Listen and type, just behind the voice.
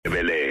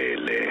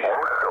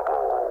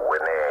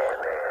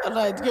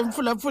Right, ke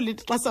mfulaphuli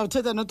xa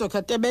sawuthetha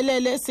noDr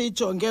Tebelele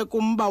sijonge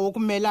kumba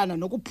wokumelana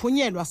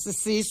nokuphunyelwa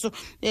sisisu.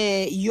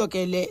 Iyo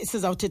ke le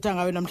sizawuthetha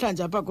ngayo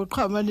namhlanje apha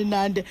kuQamani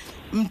Nande.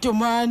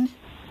 Mtumani.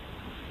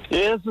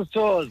 Yes,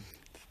 Sithole.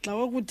 Xa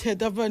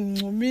ukuthetha apha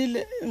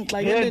ngcumile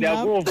ngixakene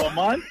nawe. Ndiyakuva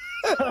man.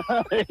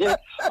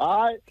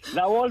 Hayi,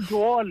 la wall to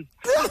wall.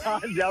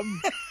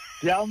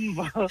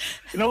 Ndiyamva.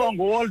 Inoba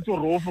ngu-wall to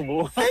roof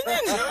ngoku.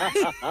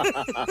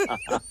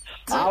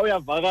 Hawu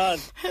uyavakala.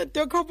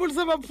 Dokhapuli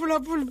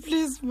sabaphulaphuli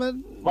please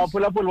man.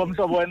 Baphulaphuli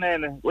bomhlobo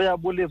wenene.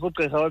 Uyabulisa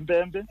ugqirha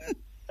wempempe.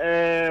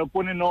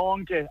 Kuni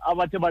nonke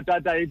abathe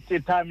bathatha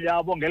i-time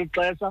yabo ngeli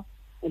xesha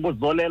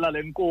ukuzolela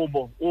le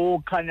nkqubo.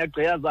 Ukhanya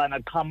gqiyazana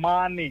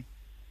Qamani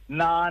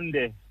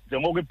Nande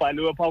njengoko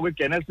ibhaliwe phaa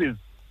kwiGenesis.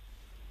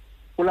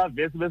 Kula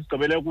vesi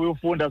besigqibele kuyo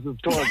ufunda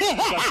sisithola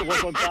sahluko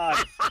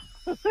soqala.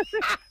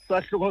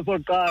 Sahluko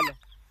soqala.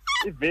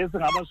 Ivesi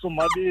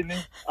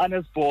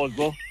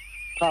ngama-28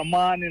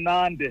 Qamani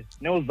Nande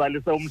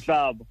neuzalise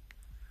umhlaba.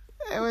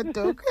 Ewe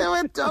dok.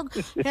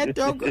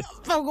 Dok,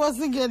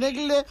 fakosingene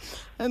kule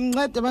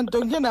mncede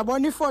bantu ngike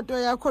ndabona ifoto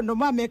yakho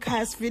nomama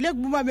ekhaya. Sivile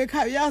kubumama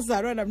ekhaya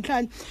uyazalwa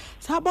namhlanje.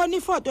 Sabona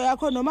ifoto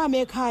yakho nomama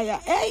ekhaya.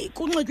 Hey,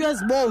 kunxitywe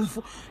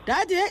ezibomvu.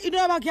 Ndathi into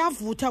yaba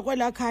kuyavutha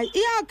kwela khaya.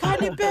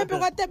 Iyakhala impempe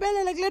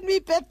kwaTebelele kule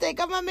birthday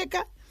kamama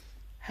ekhaya.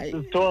 Hayi,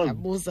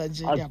 abuza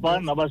nje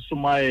asifani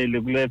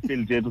nabashumayeli kule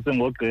field yethu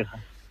sengogqirha.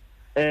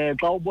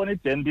 Xa ubona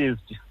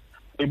i-dentist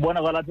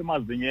uyibona kwalapha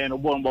emazinyeni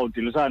ubona uba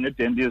udilisana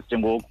ne-dentist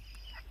ngoku.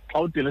 Xa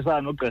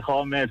udilisana nogqirha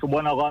wamehlo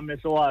ubona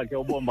kwamehlo wakhe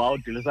ubona uba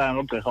udilisana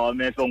nogqirha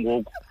wamehlo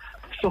ngoku.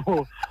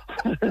 So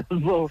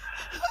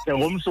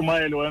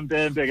njengomshumayeli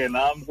wempempe ke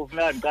nam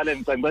kufuneka ndiqale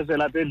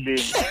ndicankceshela apha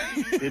endlini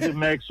ndithi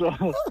make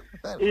sure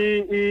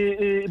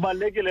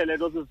ibalulekile le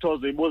nto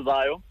sisithozo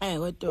ibuzayo.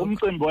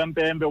 Umcimbi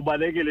wempempe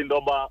ubalulekile into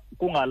yoba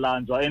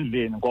kungalanjwa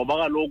endlini ngoba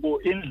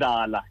kaloku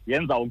indlala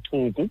yenza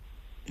uchuku.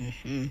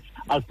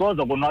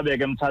 Asisoze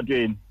konwabeke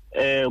emtshatweni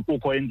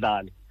kukho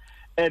indlala.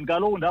 And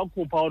kaloku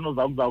ndakukhupha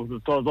oonozakuzaku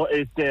sisithozo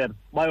o-Easter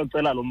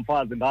bayocela lo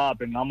mfazi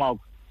ngapha enqamakho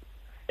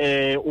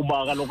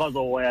uba kaloku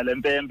azohoya le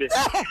mpempe.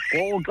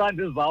 Ngoku xa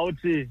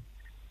ndizawuthi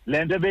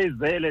le nto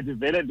ebeyizele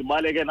ndivele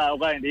ndibaleke nayo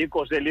okanye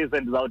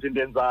ndiyiqoshelise ndizawuthi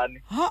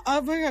ndenzani?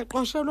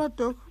 Abengaqoshelwa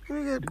dok.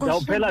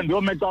 Ndawuphela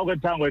ndiyomeca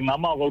kwethango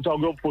enqamakho kuthiwa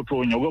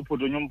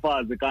kuyophuthunywa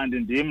umfazi kanti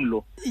ndim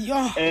lo.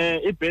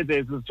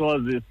 I-birthday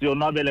sisithozi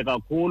siyonwabele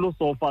kakhulu,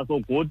 so far so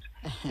good.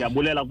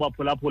 Ndiyabulela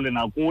kubaphulaphuli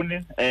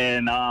nakuni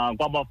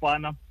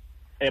nakwabafana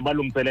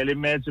balungiselela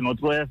imatch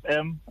no-True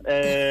FM.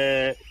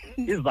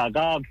 Iza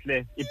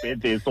kakuhle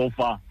i-birthday so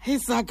far.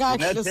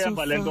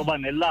 Ndinethemba le nto yoba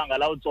nelanga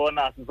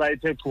lawutshona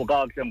sisayithe chu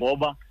kakuhle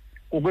ngoba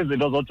kukho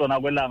izinto zotshona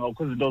kwelanga,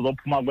 kukho izinto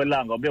zophuma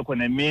kwelanga, kubekho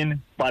nemini.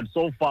 But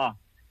so far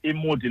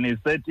imood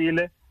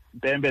niyisetile,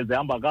 impempe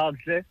zihamba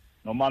kakuhle,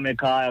 nomama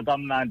ekhaya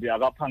kamnandi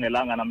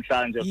akaphangelanga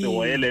namhlanje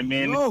sihoyele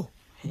emini.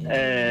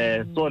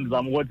 So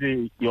ndizama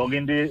ukuthi yonke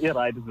into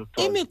i-right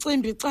sisithola.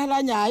 Imicimbi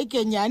icalanye hayi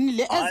ke nyhani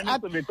le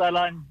imicimbi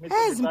icalanye.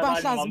 Ezi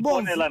mpahla zibomvu.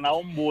 Ngamfonela nawe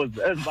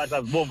umbuzi, ezi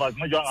mpahla zibomvu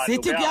azinxitywa ngayo.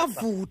 Sithi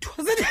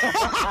kuyavuthwa.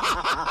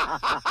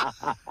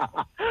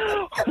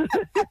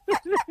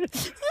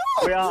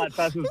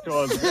 Uyatha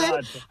sisithola,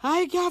 uyatha.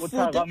 Hayi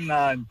kuyavuthwa.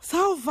 Kamnandi.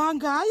 Sawuva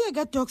ngaye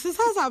ke dok,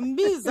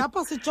 sisazambiza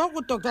apha sijonga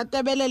uDr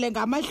Tebelele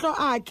ngamehlo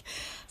akhe.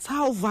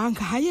 Sawuva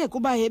ngaye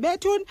kuba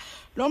hebethuni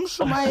lo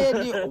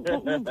mshumayeli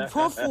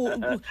phofu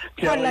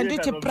khona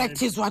ndithi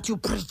practice what you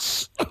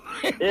preach.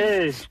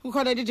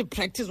 Ukhona ndithi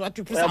practice what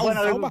you preach.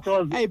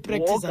 Ayi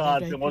practice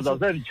ngathi ngoba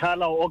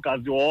senditshala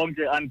uAugust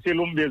wonke until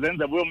umbize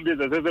enze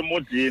buyombize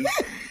sesemodini.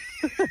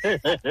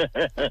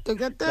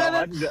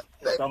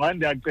 Kamanje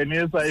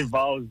ndiyaqinisa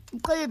i-vows.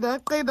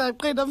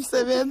 Qina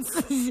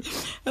msebenzi.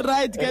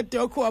 Right ke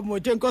dok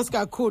wamoto enkosi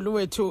kakhulu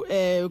wethu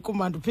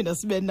kumanda uphinda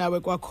sibe nawe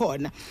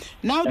kwakhona.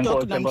 Now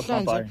dok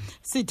namhlanje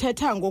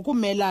sithetha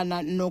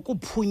ngokumelana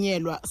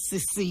nokuphunyelwa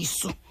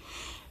sisisu.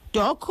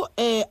 Dok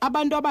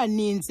abantu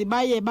abaninzi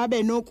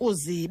babe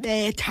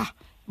nokuzibetha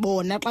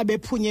bona xa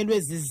bephunyelwe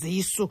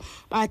zizisu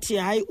bathi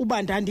hayi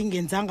uba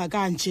ndandingenzanga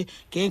kanje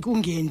ngeke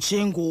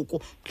ungenje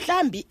ngoku.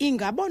 Mhlambi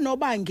ingabo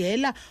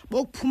nobangela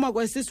bokuphuma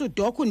kwesisu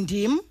dok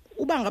ndim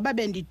uba ngaba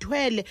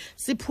bendithwele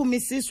siphuma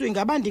isisu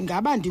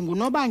ingaba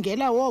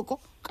ndingunobangela woko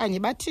kanye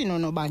bathini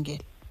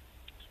onobangela?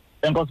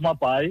 Enkosi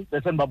Mabhayi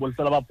bese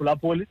ndibabulisela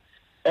abaphulaphuli.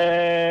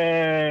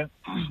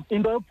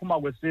 Into yokuphuma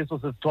kwesisu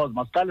sisithozi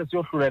masiqale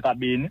siyohlule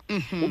kabini.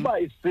 Uba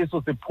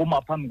isisu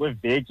siphuma phambi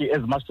kweveki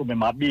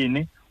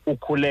ezi-20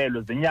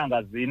 ukhulelwe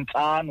zinyanga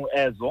zintlanu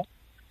ezo,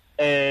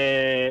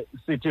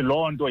 sithi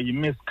loo nto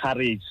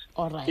yi-miscarriage.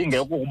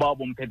 Ingekho ukuba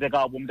bumphethe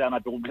kabi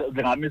umntana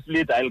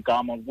ndingamisleada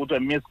eligama kuthiwe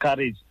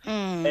miscarriage.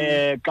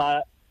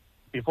 Xa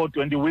before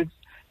 20 weeks,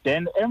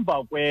 then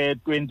emva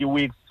kwe-20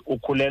 weeks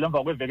ukhulelwe,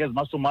 emva kweveki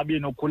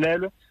ezi-20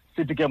 ukhulelwe,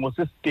 sithi ke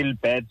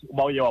ngosistillbirth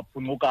uba uye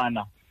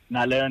waphuncukana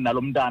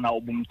nalo mntana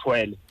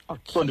obumthwele.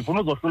 So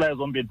ndifuna uzohlula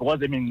ezombini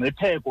because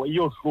imingcipheko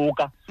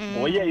iyohluka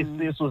ngoye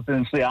isisu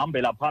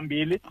sihambela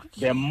phambili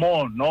the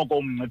more noko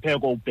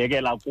umngcipheko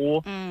ubhekela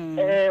kuwo.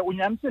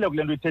 Unyanisile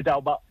kule nto ithetha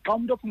uba xa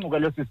umuntu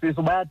ophuncukelwe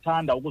sisisu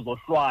bayathanda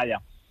ukuzohlwaya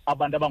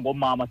abantu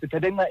abangomama.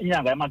 Sithethe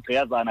inyanga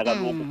yamagqiyazana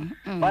kaloku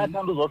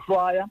bayathanda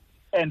uzohlwaya,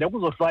 and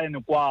ekuzohlwayeni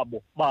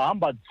kwabo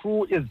bahamba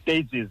through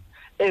istages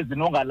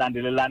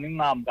ezinongalandelelani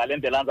ncam ngale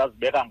ndlela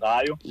azazibeka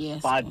ngayo.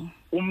 But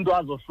umuntu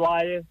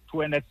azohlwaye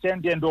to an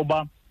extent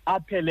yentoba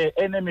aphele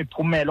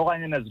enemiphumela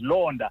okanye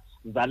nezilonda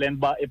zale nto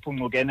uba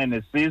ephungukene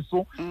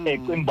nesisu,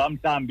 ecinga uba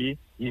mhlawumbi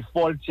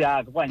yi-fault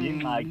yakhe okanye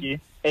ingxaki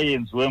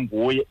eyenziwe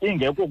nguye,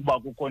 ingekho ukuba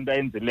kukho into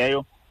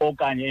ayenzileyo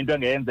okanye into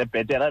engeyenze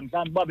bhetera.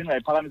 Mhlawumbi uba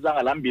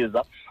bendingayiphakamisanga laa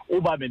mbiza,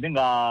 uba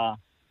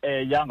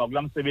yanga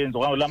kula msebenzi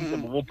okanye kula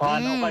msebenzi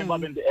ubuphana okanye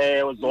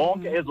uba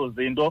zonke ezo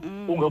zinto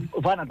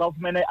ufana xa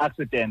ufumene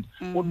i-accident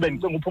uthi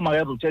bendicinga uphuma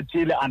ngeroute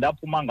ethile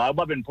andaphuma ngayo,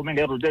 uba bendiphume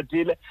ngeroute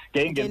ethile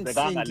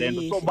ngeyingenzekanga le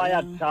nto. So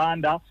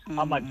bayakuthanda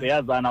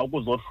amagqiyazana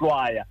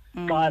ukuzohlwaya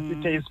xa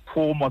sithe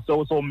isiphumo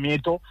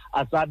somitho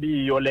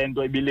asabiyo le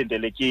nto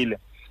ibilindelekile.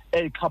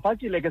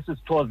 Ixhaphakile ke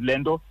sisithozi le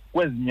nto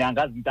kwezi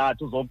nyanga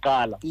zintathu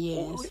zokuqala.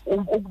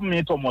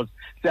 Ukumitho mos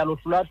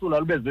siyalohlulahlula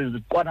lube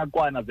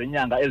ziziqwana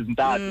zenyanga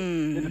ezintathu,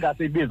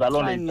 siyasibiza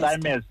loo nto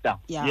i-trimester.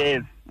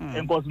 Yes.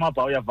 Enkosi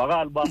Mabhawu,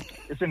 uyavakala uba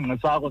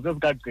isingqi sakho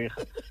sesikagqirha.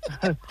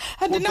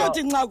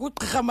 Andinawuthi nxa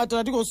kugqirha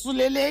madoda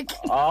ndingosuleleki.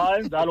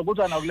 Hayi njalo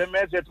kuthiwa nakule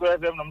match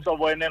ye-12FM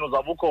nomhlobo wenene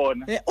uzawuba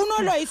ukhona.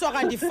 Unoloyiso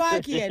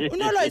akandifaki yena,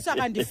 unoloyiso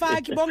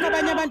akandifaki, bonke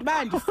abanye abantu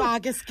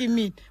bayandifaka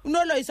esikimini.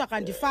 Unoloyiso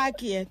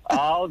akandifaki yena.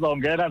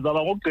 Uzawungena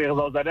ndizawuba ngugqirha,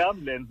 uzawuza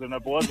ne-ambulance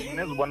because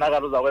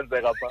kunezibonakalo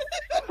uzakwenzeka pha.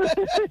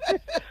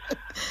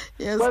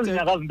 Kwezi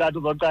nyanga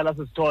zintathu zokuqala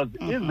sisithozi,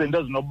 izinto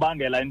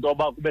ezinobangela into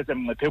yoba kube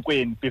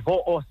semngciphekweni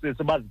before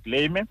oosisi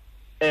baziblame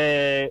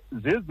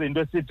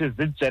zizinto esithi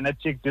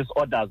zi-genetic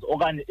disorders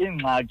okanye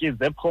iingxaki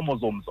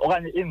zee-chromosomes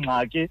okanye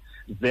iingxaki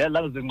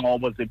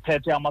zingxobo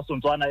ziphethe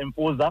amasuntswana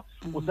emfuza.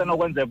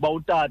 Kusenokwenzeka uba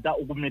utata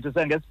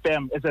ukumithiswe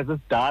nge-sperm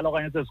esesisidala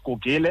okanye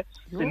esesigugile,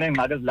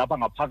 sineengxaki ezilapha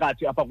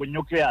ngaphakathi apha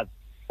kwi-nucleus,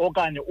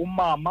 okanye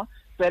umama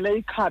sele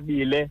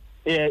ikhabile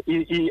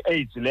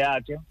i-age le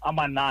yakhe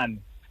amanani,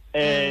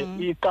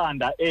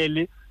 iqanda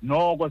eli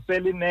noko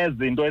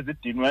selinezinto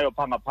ezidinweyo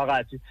pha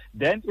ngaphakathi.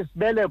 Then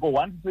isibeleko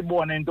once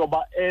sibone into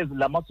yoba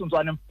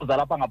lamasuntswana emfuza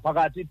lapha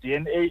ngaphakathi,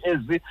 i-DNA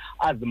ezi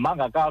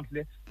azimanga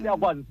kakuhle,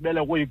 siyakwazi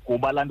isibeleko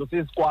uyiguba laa nto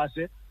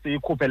siyisikwashe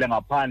siyikhuphele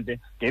ngaphandle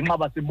ngenxa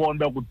uba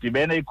sibone uba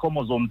kudibene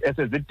ii-chromosomes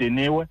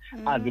esezidiniwe,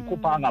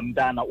 azikhuphanga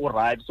mntana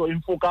urayithi. So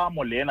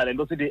imfukamo lena le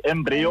nto sithi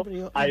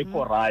embryo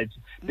ayikho rayithi.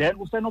 Then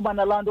usenoba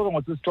nalaa nto ke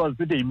ngosisithozi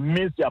sithi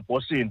yi-missed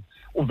abortion.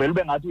 Uvele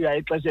ube ngathi uya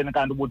exesheni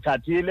kanti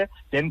ubuthathile,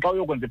 then xa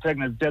uyokwenza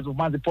i-pregnancy test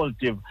ufumana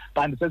i-positive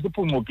kanti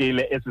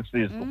sesiphuncukile esi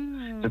sisu.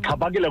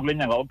 Zixhaphakile kule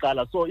nyanga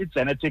yokuqala. So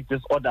i-genetic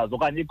disorders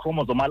okanye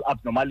i-chromosomal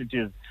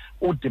abnormalities,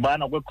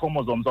 udibana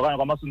kwe-chromosomes okanye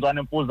kwamasuntswana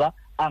emfuza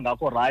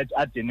angakho right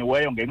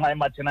adiniweyo ngenxa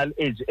ye-maternal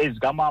age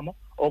kamama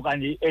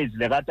okanye i-age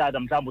lekatata,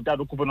 mhlawumbi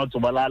utata ukhuphe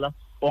nojubalala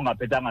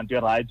ongaphethanga nto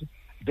right.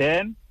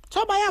 Then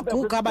so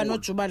bayaguga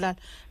abanojubalala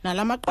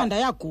nala maqanda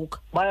ayaguga.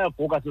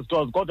 Bayaguga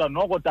sisithozi, kodwa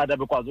noko tata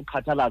bekwazi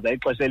ukukhathalaza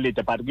ixesha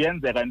elide, but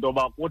kuyenzeka into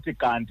yoba kuthi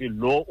kanti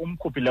lo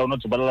umkhuphileyo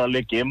unojubalala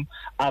le game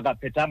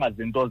akaphethanga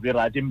zinto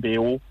zirayithi,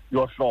 imbewu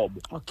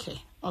yohlobo. Okay.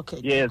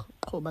 Yes.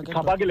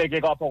 Xhaphakile ke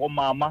apha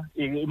komama,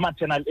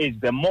 i-maternal age,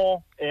 the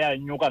more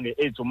eyanyuka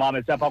nge-age umama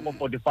esiyapha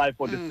ko-45,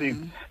 46,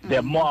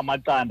 the more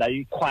amaqanda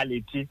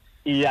i-quality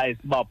iya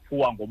isiba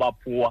phuwa ngoba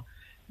phuwa.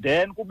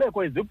 Then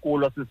kubekho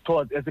izigulo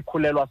sisithozi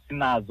esikhulelwa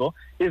sinazo,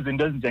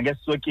 izinto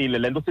ezinjengeswekile,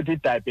 le nto sithi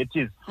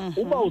i-diabetes.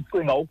 Uba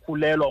ucinga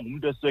ukhulelwa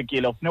ngumuntu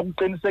eswekile, ufuneka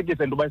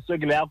uqinisekise into yoba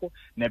iswekile yakho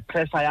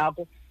nepressure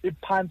yakho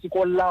iphantsi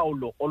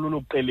kolawulo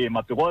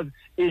oluluqilima, because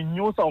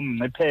inyusa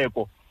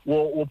umngcipheko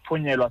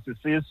wophunyelwa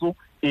sisisu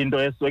into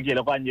eswekile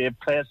okanye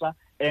yepressure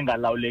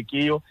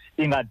engalawulekiyo,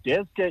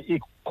 ingadeske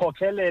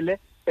ikhokhelele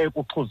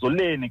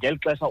ekuxhuzuleni ngeli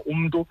xesha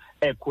umntu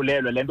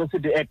ekhulelwe, le nto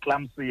sithi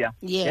eclampsia.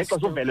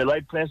 Ngexesha uvelelwa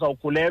ipressure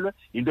ukhulelwe,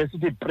 into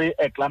esithi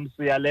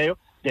pre-eclampsia leyo,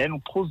 then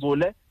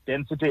uxhuzule,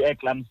 then sithi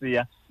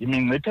eclampsia.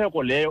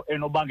 Yimingcipheko leyo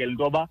enobangela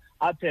into yoba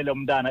aphele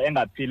umntana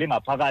engaphili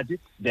ngaphakathi,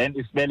 then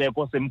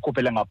isibeleko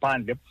simkhuphele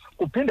ngaphandle.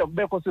 Kuphinde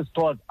kubekho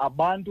sisithozi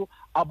abantu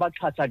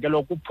abaxhatshakelwe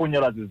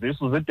ukuphunyelwa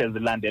zizisu zide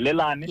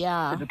zilandelelane,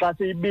 sithi xa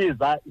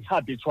siyibiza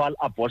i-habitual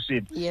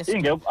abortion.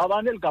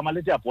 Abantu eli gama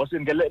lithi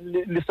abortion ke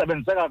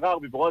lisebenziseka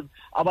kakubi because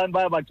abantu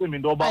baye bacimba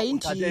into yoba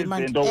uthathe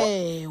izinto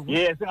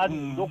singathi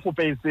zinto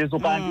ukhuphe isisu,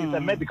 kanti it's a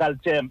medical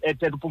term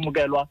ethetha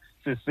uphumukelwa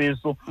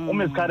sisisu.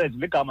 Miscarriage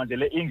ligama nje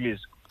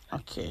le-English.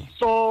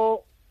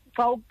 So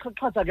xa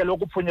uxhatshakelwe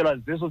ukuphunyelwa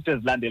zizisu zide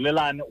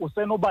zilandelelane,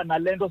 usenoba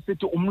nale nto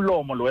sithi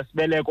umlomo lo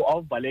wesibeleko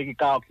awuvaleki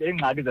kakuhle,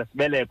 iingxaki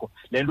zesibeleko,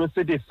 le nto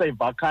sithi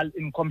cervical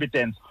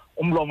incompetence.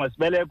 Umlomo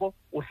wesibeleko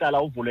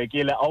uhlala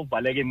uvulekile,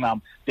 awuvaleki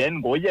ncam. Then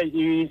ngoye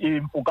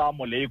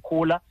imfukamo le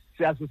ikhula,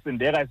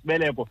 siyasisindeka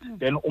isibeleko,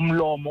 then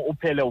umlomo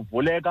uphele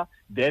uvuleka,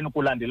 then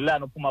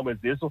kulandelelana uphuma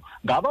kwezisu.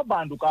 Ngaba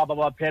bantu kaba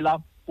baphela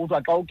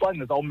kuthiwa xa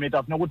ucwangcisa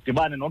ummitha funeka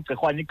udibane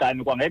nogqirha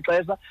igani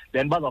kwangexesha,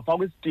 then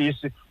bazawufaka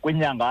isitishi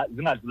kwinyanga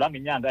zingadlulanga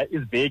inyanga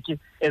iziveki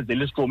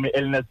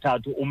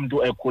ezili-13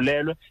 umntu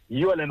ekhulelwe.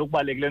 Yiyo le nto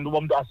kubalulekile into uba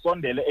umntu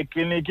asondele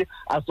ekliniki,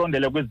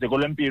 asondele kwiziko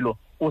lempilo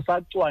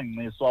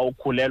kusacwangciswa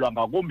ukhulelwa,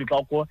 ngakumbi xa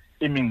kukho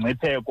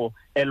imingcipheko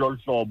elolu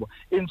hlobo.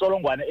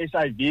 Intsholongwane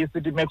HIV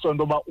sithi make sure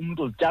into yoba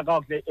umntu uzitya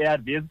kakuhle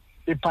ARVs,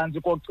 iphantsi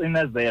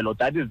kocinezelo,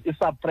 that is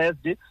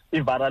i-suppressed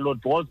i-viral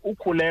load, because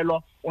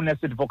ukhulelwa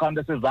une-CD4 count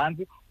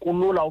esezantsi,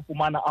 kulula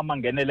ufumana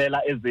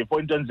amangenelela ezifo,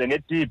 into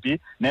njenge-TB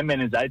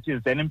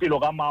ne-meningitis, then impilo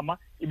kamama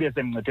ibe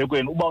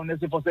semngciphekweni. Uba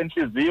unesifo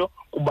sentliziyo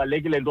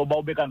kubalulekile into yoba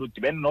ube kanti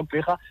udibene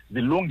nogqirha,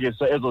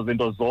 zilungiswe ezo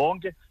zinto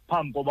zonke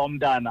phambi koba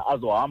umntana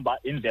azohamba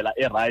indlela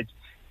erayithi.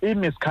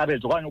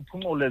 I-miscarriage okanye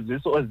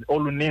uphunculeziso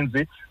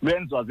oluninzi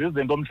lwenziwa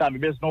zizinto mhlawumbi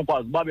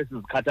besinokwazi uba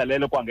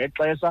besizikhathalele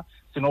kwangexesha,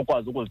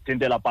 sinokwazi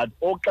ukuzithintela, but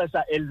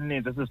oxesha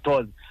elininzi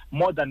sisithozi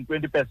more than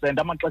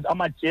 20%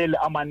 amatyeli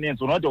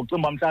amaninzi unode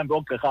ucinga mhlawumbi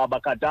oogqirha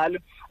abakhathali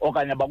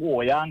okanye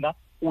abakuhoyanga,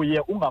 uye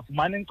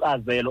ungafumani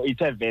inkcazelo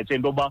ithe vetshe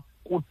into yoba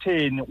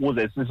kutheni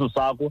uze isisu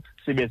sakho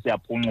sibe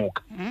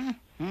siyaphuncuka.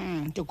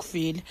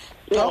 Ndikufile.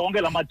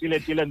 Yonke la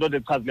matiletile nto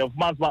ndichazileyo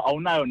ufumanisa uba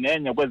awunayo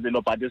nenye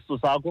kwezinto but isisu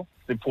sakho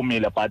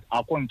siphumile, but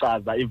akho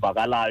nkcaza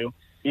ivakalayo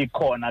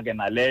ikhona ke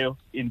naleyo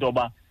into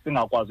yoba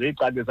singakwazi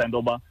uyicacisa into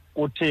yoba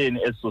kutheni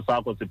isisu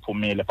sakho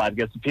siphumile, but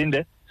ke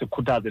siphinde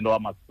sikhuthaze into yoba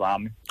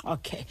masizame.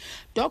 Okay.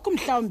 Dok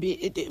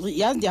mhlawumbi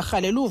yazi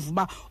ndiyarhalela uva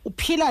uba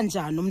uphila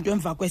njani umuntu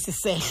emva kwesi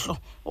sehlo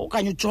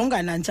okanye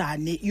ujongana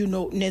njani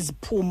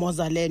neziphumo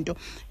zalento.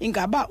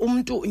 Ingaba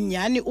umuntu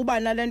nyhani uba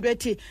nalento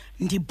ethi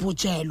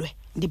ndibhujelwe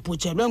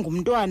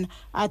ngumntwana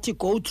athi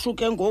go through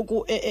ke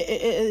ngoku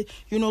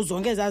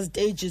zonke ezaa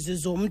stages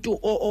zomuntu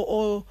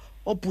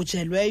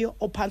obhujelweyo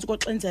ophantsi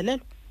koxinzelelo?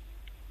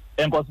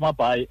 Enkosi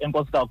Mabhayi,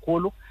 enkosi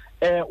kakhulu.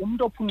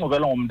 Umuntu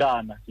ophuncukelwa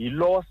ngumntana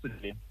yiloss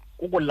le,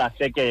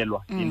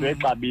 ukulahlekelwa into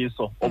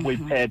exabiso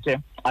obuyiphethe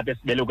apha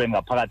esibelekweni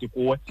ngaphakathi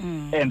kuwe,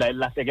 and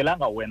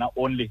ayilahlekelanga wena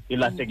only,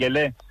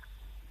 ilahlekele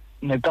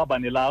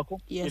neqabane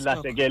lakho,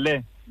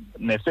 ilahlekele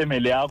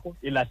nefamily yakho,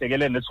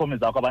 ilahlekele neetshomi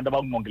zakho, abantu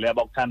abakungqongileyo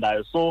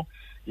abakuthandayo. So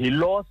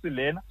yiloss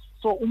lena.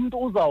 So umuntu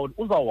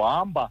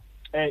uzawuhamba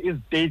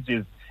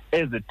izi-stages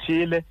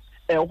ezithile.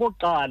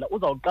 Okokuqala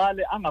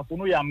uzawuqale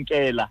angafuni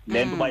uyamkela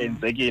le nto uba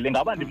yenzekile.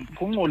 Ingaba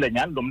ndimphunxule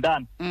nyhani lo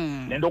mntana,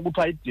 le nto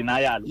kuthiwa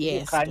i-denial,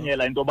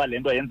 ukhanyela into yoba le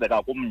nto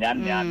yenzeka kum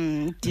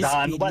nyhani.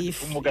 Ndani uba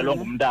ndiphuncukelwe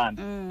ngumntana,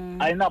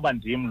 ayinaba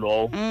ndim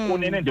lowo.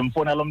 Kunini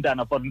ndimfuna lo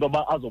mntana for into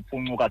yoba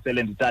azophuncuka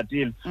sele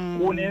ndithathile.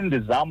 Kunini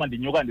ndizama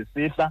ndinyuka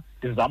ndisihla,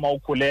 ndizama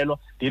ukhulelwa,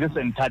 ndithi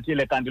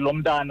sendithathile kanti lo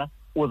mntana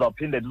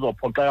uzawuphinde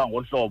ndizophoxeka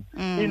ngohlobo.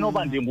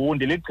 Inoba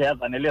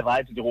ndiligqeza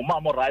nelirayithi,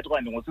 ndingumama orayithi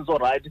okanye ndingusisi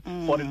orayithi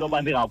for into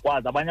yoba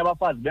ndingakwazi. Abanye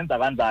abafazi benza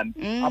kanjani,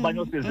 abanye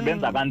oosisi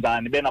benza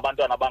kanjani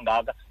benabantwana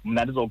abangaka,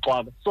 mna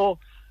ndizoxwaka. So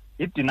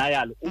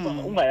i-denial,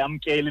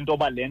 ungayamkeli into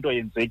yoba le nto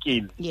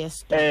yenzekile.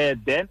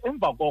 Then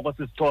emva koko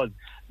sisithoze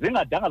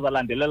zingadanga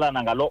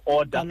zalandelelana ngalo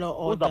order,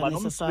 uzawuba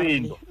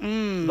nomsindo,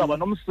 uzawuba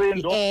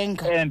nomsindo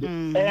and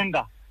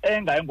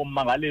enga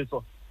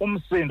engummangaliso,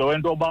 umsindo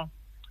wento yoba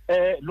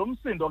lo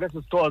msindo ke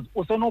sisithoze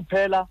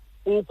usenophela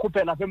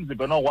ukhuphela apha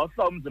emzimbeni wakho,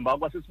 wahlula umzimba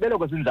wakho,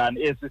 sisibeleko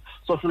sinjani esi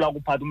sohlula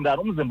ukuphatha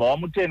umntana, umzimba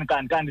wam utheni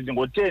kanti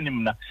ndingotheni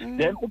mna.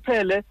 Then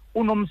uphele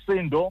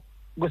unomsindo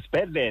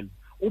kwisibhedlele,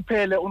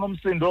 uphele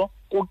unomsindo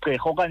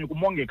kugqirha okanye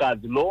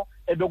kumongikazi lo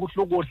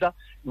ebekuhlukuhla.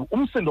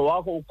 Umsindo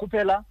wakho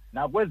ukhuphela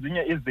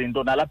nakwezinye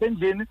izinto, nalapha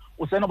endlini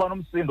usenoba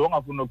nomsindo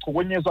ongafuni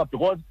nochukunyiswa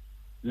because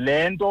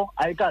le nto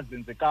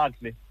ayikazenzi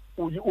kakuhle.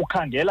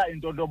 Ukhangela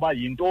into yoba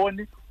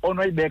yintoni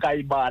onoyibeka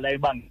ibala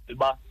ibangela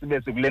uba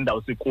sibe sikule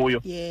ndawo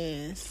sikuyo.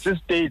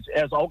 Si-stage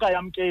eso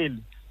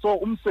awukayamkeli. So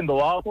umsindo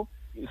wakho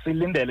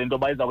silindele into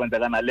yoba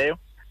izakwenzeka naleyo.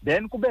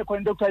 Then kubekho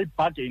into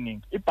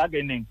ekuthiwa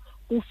i-bargaining,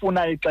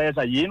 ufuna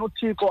ixesha. Yini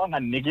uThixo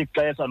angandinika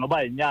ixesha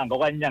noba yinyanga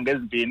okanye inyanga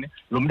ezimbini,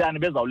 lo mntana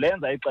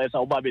bezawulenza ixesha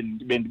uba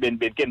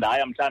bendike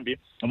ndaya mhlawumbi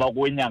noba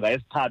kuyinyanga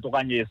yesithathu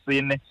okanye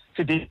yesine.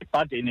 Sithi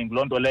i-bargaining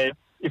loo nto leyo.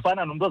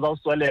 Ifana nomuntu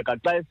ozawusweleka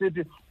xa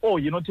esithi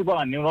yini uThixo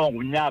angandinika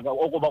ngunyaka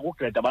okuba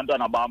kugrade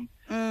abantwana bam.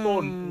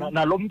 So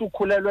nalo muntu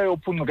ukhulelweyo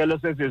uphuncukelwe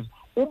sesisu,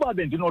 uba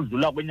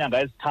bendinodlula kwinyanga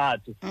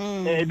yesithathu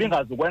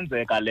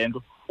ibingazukwenzeka le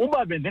nto.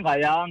 Uba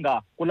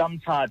bendingayanga kulaa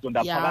mtshato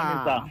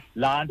ndaphakamisa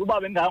laa nto,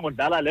 uba bendingayanga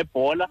udlala le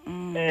bhola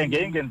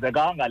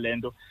ngeyingenzekanga le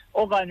nto.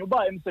 Okanye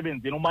uba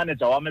emsebenzini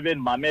umaneja wam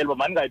ebendimamele uba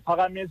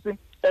mandingayiphakamisi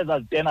ezaa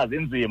zitena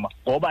zinzima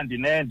ngoba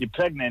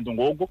ndi-pregnant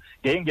ngoku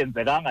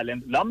ngeyingenzekanga le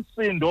nto. Laa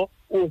msindo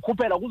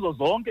ukhuphela kuzo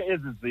zonke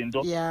ezi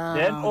zinto.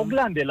 Then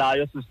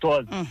okulandelayo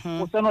sisithoze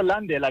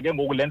kusenolandela ke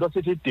ngoku le nto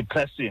sithi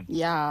i-depression,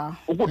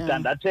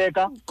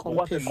 ukudandatheka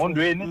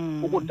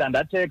ngokwasengqondweni,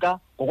 ukudandatheka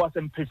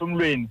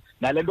ngokwasemphefumlweni,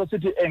 nale nto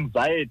sithi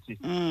anxiety,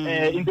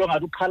 into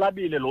engathi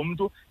ukhalabile lo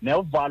mntu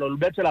nevalo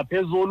lubethela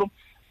phezulu.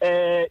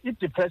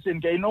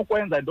 I-depression ke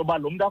inokwenza into yoba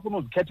lo mntu afuna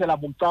uzikhethela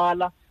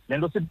bucala, le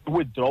nto sithi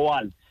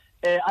withdrawal,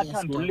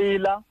 athanda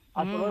ulila,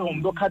 asoloko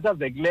ngumntu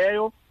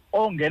okhathazekileyo,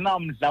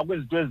 ongenamdla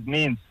kwezinto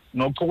ezininzi,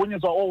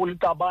 nochukunyiswa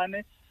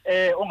okuliqabane,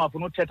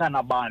 ongafuni uthetha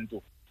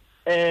nabantu.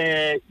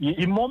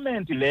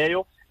 i-moment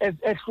leyo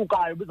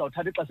ehlukayo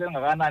bizawuthatha ixesha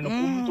elingakanani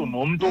kumntu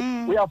nomuntu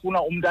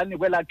uyafuna umntu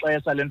anikwe elaa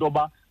xesha lento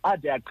yoba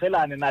ade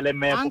aqhelane nale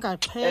meko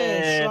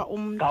angaxheshwa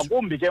umntu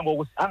ngakumbi ke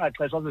ngoku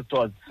angaxheshwa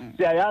sisithozi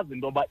siyayazi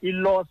into yoba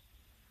i-loss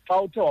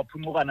xa uthe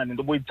waphuncukana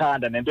nento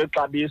obuyithanda nento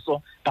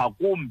exabiso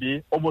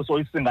ngakumbi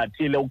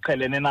obusoyisingathile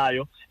uqhelene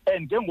nayo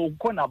and ke ngoku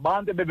kukho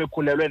nabantu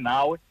ebebekhulelwe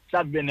nawe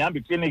mhlawumbi benihamba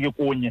ikliniki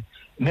kunye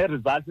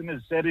nee-results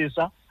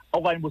nizisherisha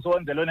okanye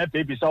busowenzelwe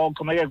ne-baby shower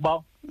kuxhomekeka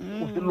uba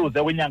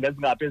usiluze kwiinyanga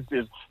ezingaphi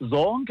ezisizo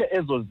zonke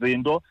ezo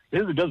zinto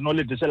zizinto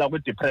ezinolidishela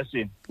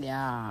kwi-depression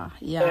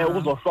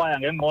ukuzohlwaya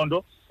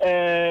ngengqondo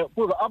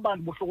kuzo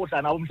abantu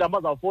buhlukuhla nabo mhlawumbi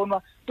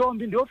bazawufonwa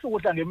ntombi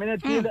ndiyohlukuhla ngemini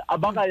ethile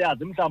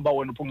abakayazi mhlawumbi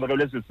wena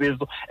uphuncekelwe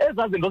sisiso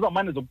ezaa zinto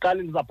zamane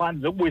zokuqalisa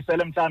phandle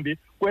zikubuyisele mhlawumbi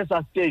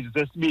kwesa stage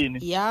sesibini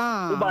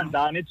uba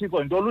njani ithixo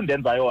yinto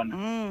olundenza yona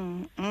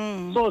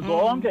so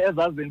zonke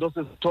ezaa zinto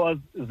sisithiwa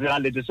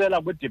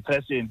zingalidishela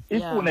kwi-depression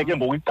ifune ke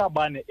ngoku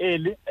iqabane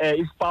eli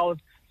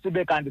ispouse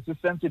sibe kanti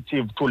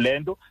si-sensitive to le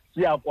nto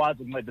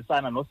siyakwazi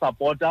ukuncedisana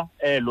nosapota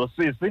lo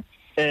sisi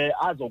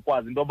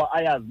azokwazi into yoba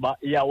ayazi uba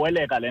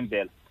iyaweleka le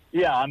ndlela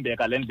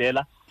iyahambeka le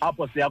ndlela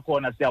apho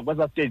siyakhona siya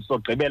kwesa stage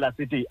sogqibela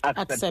sithi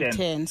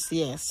acceptance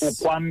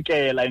yes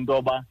ukwamkela into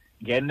yoba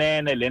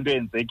ngenene le nto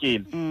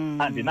yenzekile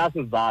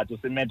andinasizathu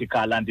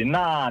simedical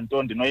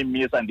andinanto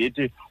ndinoyimisa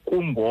ndithi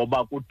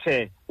kungoba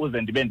kuthe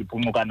uze ndibe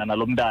ndiphunqukana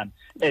nalo mntana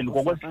and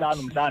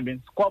ngokwesihlanu mhlawumbi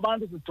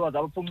kwabantu sisithiwa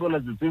zabaphunculo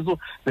zisisu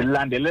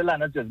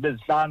zilandelelana de zibe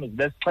zihlanu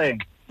zibe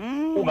sixhenxe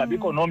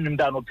kungabikho nomnye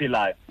umntana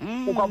ophilayo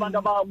kukho abantu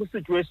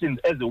abakwi-situations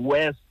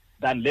ezi-worse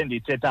than le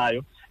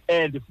ndiyithethayo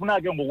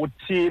ndifuna ke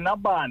ngokuthina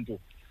abantu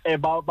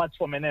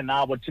bathomene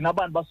nabo thina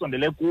abantu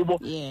basondele kubo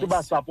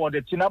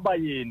sibasapote thina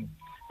bayeni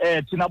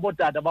thina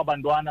bootata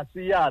babantwana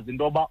siyazi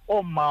into yoba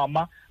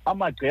oomama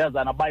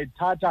amagqiyazana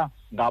bayithatha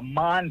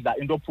ngamandla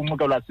into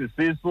ophuncukelwa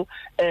sisisu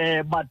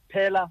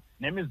baphela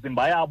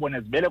nemizimba yabo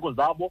nezibeleko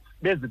zabo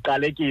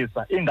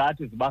beziqalekisa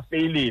ingathi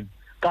zibafeyilile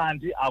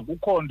kanti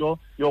akukho nto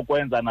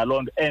yokwenza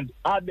naloo nto and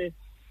abe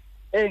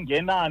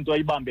engenanto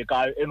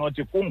ibambekayo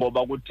enothi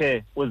kungoba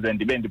kuthe uze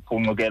ndibe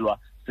ndiphuncukelwa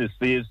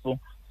sisisu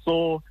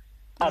so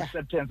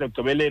acceptance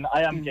ekugqibeleni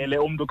ayamkele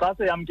umntu xa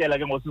seyamkela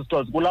ke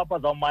ngosisithozi kulapho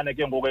azawumane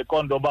ke ngoku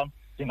eqonda yoba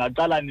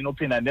ndingaqala nini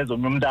uphinda ndenze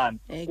omnye umntana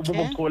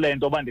ububuchule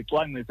into yoba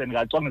ndicwangcise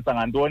ndingacwangcisa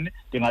ngantoni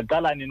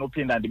ndingaqala nini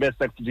uphinda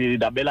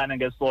ndabelane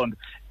ngesondo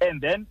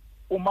and then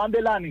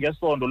umabelani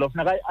ngesondo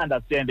lofuneka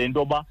ayi-understande into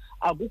yoba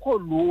akukho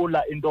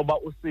lula into yoba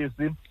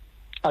usisi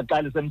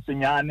aqalise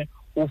msinyane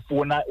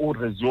ufuna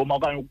uresume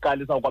okanye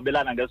ukuqalisa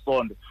ukwabelana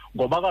ngesondo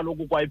ngoba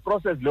kaloku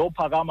kwayiprocess le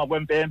uphakama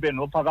kwempempe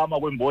nophakama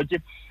kwembotyi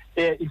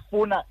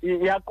ifuna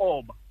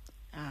iyaqoba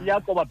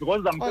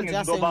because zamcinga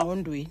into yoba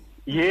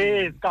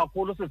yes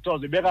kakhulu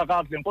sisithoze ibeka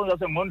kakuhle inkonzo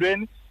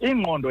yasengqondweni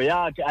ingqondo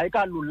yakhe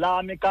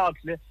ayikalulami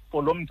kakuhle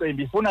for lo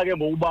mcimbi ifuna ke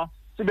ngokuba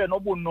sibe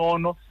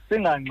nobunono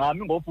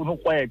singangxami ngofuna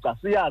ukweca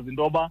siyazi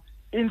into yoba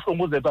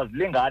iintlungu zethu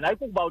azilingani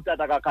ayikukuba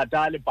utata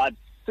kakhathali but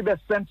sibe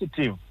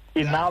sensitive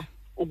enough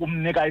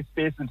ukumnika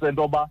ispace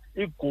sento yoba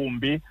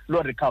igumbi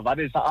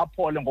lorecoverisha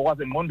aphole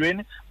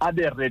ngokwasengqondweni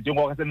abe ready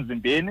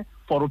ngokwasemzimbeni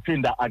for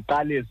uphinda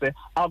aqalise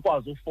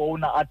akwazi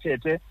ufowuna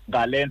athethe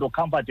ngale nto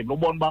comfortable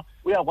ubona uba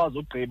uyakwazi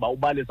ugqiba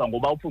ubalisa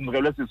ngoba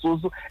uphuncukelwe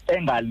sisusu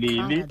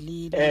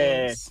engalili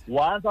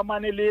once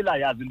amane lila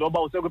yazi into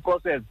yoba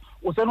usekwiprocess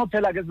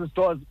usenophela ke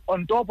sisitores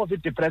on top of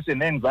i-depression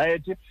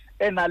ne-anxiety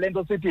enale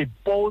nto sithi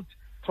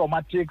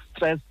post-traumatic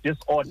stress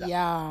disorder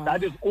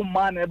that is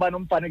umane eba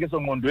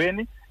nomfanekiso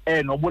ngqondweni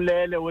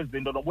nobulele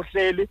wezinto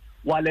nobuhleli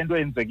wale nto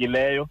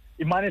yenzekileyo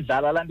imane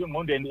idlala laa nto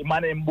engqondweni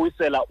imane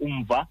imbuyisela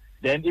umva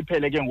then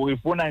iphele ke ngoku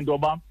ifuna into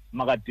yoba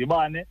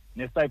makadibane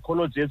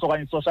ne-psychologist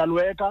okanye i-social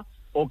worker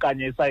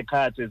okanye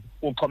i-psychiatrist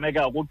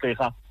uxhomekeka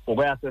kugqirha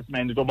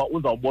ngokwe-assessment into yoba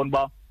uzawubona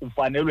uba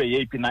ufanelwe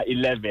yeyiphi na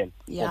i-level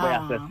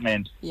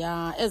ngokwe-assessment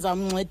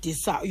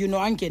ezawumncedisa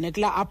angene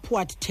kulaa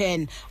upward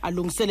 10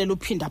 alungiselela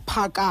uphinda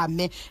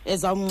phakame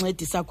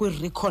ezawumncedisa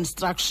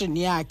kwi-reconstruction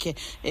yakhe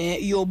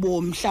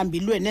yobomi mhlawumbi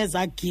ilwe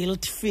neza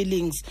guilt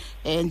feelings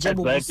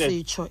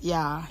njengobusitsho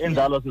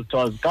injalo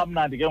sisithoze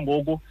kamnandi ke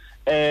ngoku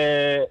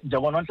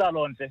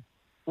njengonontlalo-ntle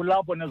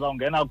kulapho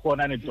nizawungena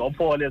khona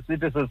nidophole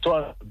sithi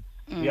sisithoze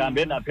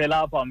ndihambe ndaphela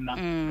apha mna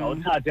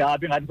ngawuthathe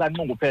apha ingathi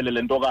sanxunguphele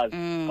le ntokazi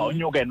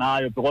ngawunyuke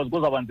nayo because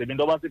kuzawuba nzima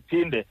into yoba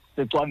siphinde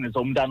sicwangcise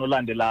umntana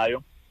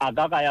olandelayo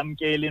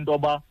akakayamkeli into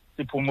yoba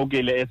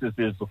siphunqukile esi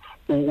sisu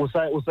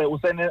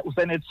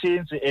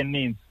usenetshintshi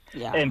eninzi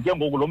and ke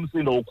ngoku lo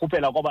msindo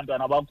ukhuphela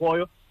kwabantwana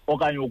bakhoyo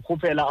okanye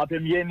ukhuphela apha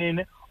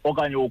emyenini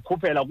okanye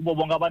ukhuphela kubo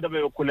bonke abantu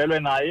abebekhulelwe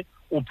naye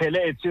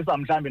uphele etshisa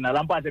mhlawumbi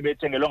nalaa mpahla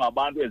ebethengelwe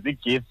ngabantu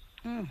ezi-gifts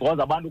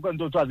because abantu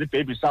kwento kuthiwa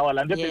zii-baby shower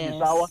laa nto i-baby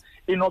shower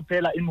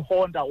inophela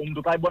imhonta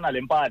umntu xa ibona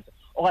le mpahla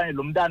okanye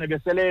lo mntana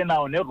besele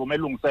nawo neroom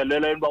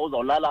elungiselelweyo uba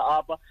uzawulala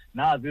apha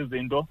nazi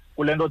izinto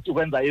kule nto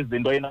ukwenza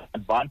izinto in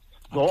advance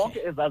zonke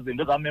ezaa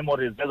zinto ezaa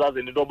memories ezaa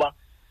zinto into yoba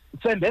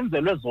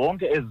sendenzelwe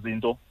zonke ezi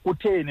zinto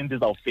kutheni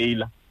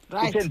ndizawufeyila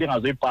kutheni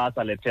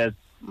ndingazoyipasa le test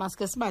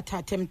maske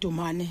sibathathe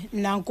mdumane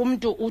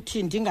nankumntu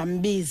uthi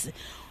ndingambizi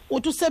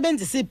uthi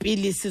usebenzisa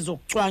iipilisi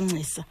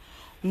zokucwangcisa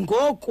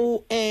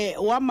ngoku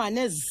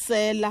wamane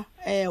ezisela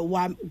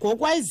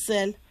ngoku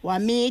wayizisela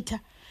wamitha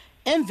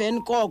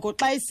emveni koko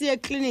xa isiye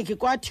ekliniki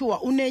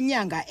kwathiwa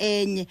unenyanga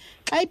enye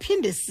xa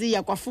iphinde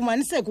siya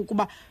kwafumaniseka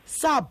ukuba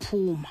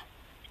saphuma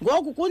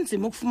ngoku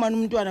kunzima ukufumana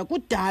umntwana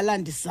kudala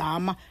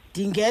ndizama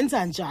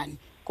ndingenza njani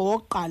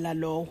ngokuqala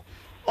lowo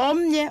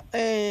omnye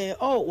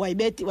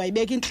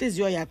wayibeka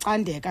inhliziyo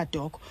yacandeka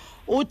doko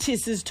uthi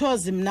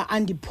Sisithozi mna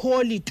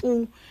andipholi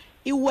tu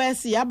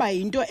iwesi yaba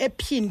yinto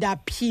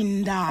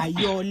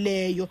ephindaphindayo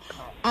leyo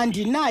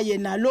andinaye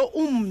nalo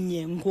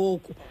umnye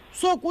ngoku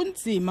so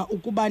kunzima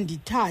ukuba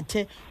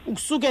ndithathe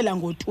ukusukela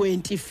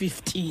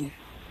ngo-2015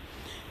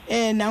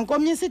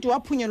 nankomnye sithi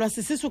waphunyelwa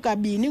sisisu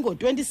kabini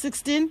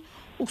ngo-2016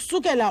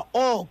 ukusukela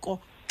oko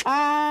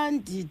xa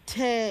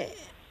ndithe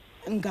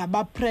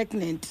ngaba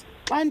pregnant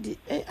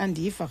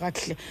andiyiva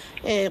kakuhle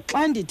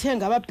xa ndithe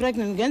ngaba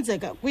pregnant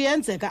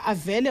kuyenzeka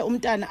avele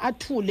umntana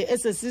athule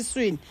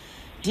esesiswini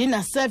ndina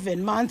 7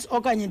 months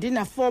okanye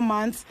ndina 4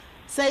 months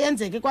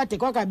seyenzeke kwade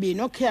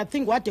kwakabini okay I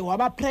think wade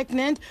waba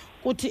pregnant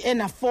kuthi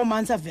ena 4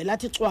 months avela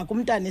athi cwaka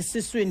umntana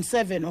esiswini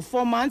 7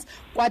 or 4 months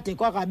kwade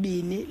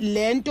kwakabini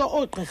lento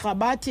ogqirha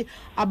bathi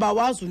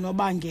abawazi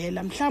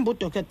unobangela mhlawumbe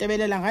uDr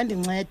Tebelele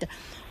ngandinceda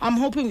I'm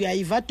hoping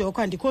uyayiva doc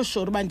andikho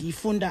sure uba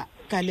ndiyifunda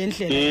ngale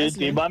ndlela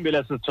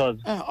ndibambile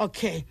Sisithozi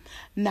okay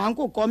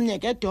nanku komnye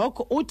ke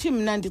doc uthi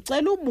mna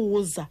ndicela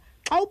ubuza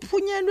xa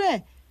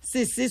uphunyelwe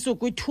sisisu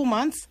kwi2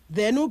 months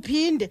then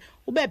uphinde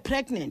ube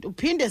pregnant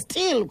uphinde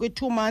still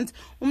kwi2 months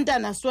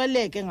umntana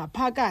asweleke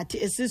ngaphakathi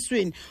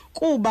esiswini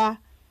kuba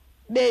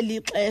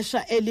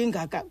belixesha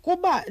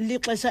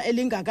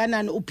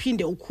elingakanani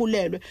uphinde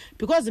ukhulelwe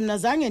because mina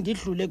zange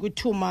ndidlule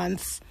kwi2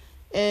 months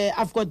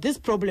I've got this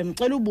problem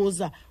cela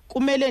ubuza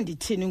kumele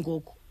ndithini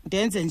ngoku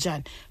ndenze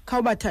njani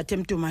khawubathathe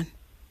mntumane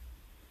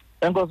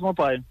enkosi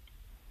mobhayi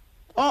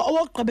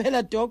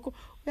owokugqibela doko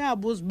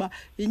uyabuza uba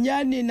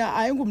inyani na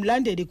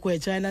ayingumlandeli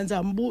gwetshana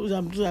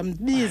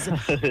ndizambiza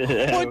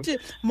uthi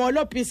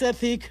molo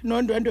pisethik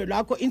nondwendwe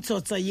lwakho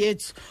intsotsa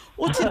yethu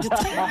uthi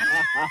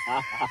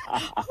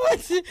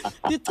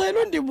ndicela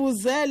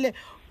undibuzele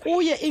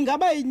kuye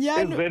ingaba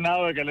inyani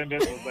nawe ke le nto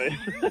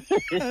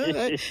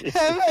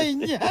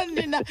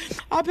inyani na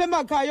apha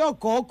emakhaya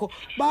ogogo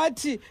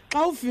bathi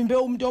xa uvimbe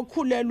umuntu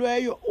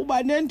okhulelweyo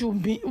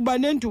uba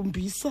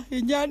nendumbisa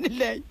inyani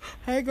leyo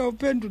hayi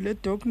kawuphendule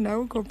doc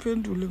nawe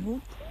kawuphendule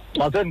ngoku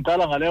mase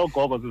ndiqala ngaleyo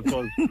gogo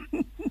Sisithozi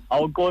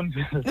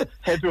awuqondi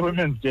happy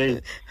women's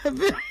day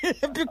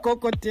happy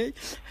gogo day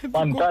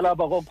mandiqala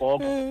apha kogogo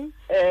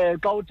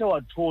xa uthe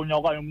wathunywa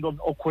okanye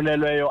umuntu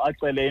okhulelweyo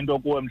acele into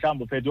kuwe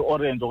mhlawumbe uphethe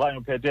i-orange okanye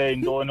uphethe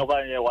intoni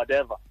okanye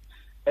whatever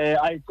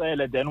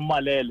ayicele then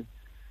umalele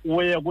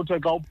uye kuthiwe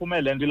xa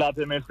uphume le nto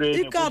ilapha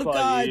emehlweni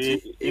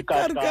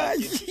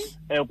ikarkaji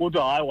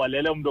kuthiwa hayi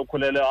walele umuntu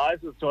okhulelweyo hayi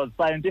Sisithozi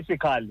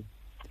scientifically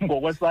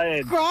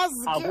ngokwesayensi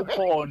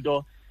akukho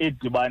nto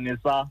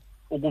idibanisa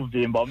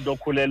ukuvimba umuntu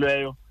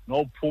okhulelweyo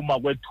nophuma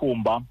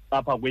kwethumba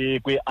apha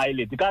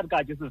kwi-eyelid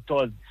ikarkaji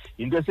Sisithozi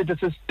into esithi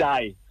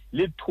sisitayi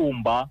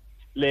lithumba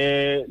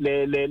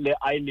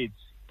le-eyelid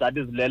that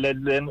is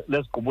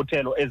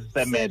lesigqubuthelo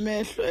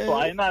ezisemehlo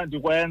so ayinanto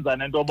ikwenza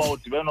nento yoba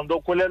udibene nomuntu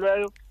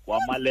okhulelweyo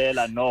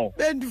wamalela no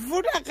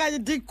bendifuna kanye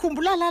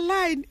ndikhumbula la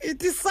line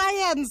ithi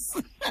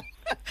science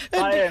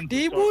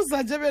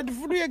ndiyibuza nje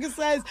bendifuna uyeka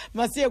iscience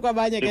masiye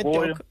kwabanye ke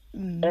doc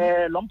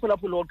lo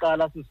mphulaphula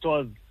woqala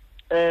Sisithozi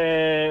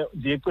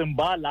ndicinga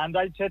uba laa nto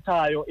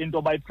ayithethayo into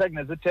yoba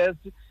i-pregnancy test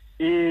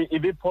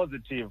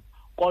ibi-positive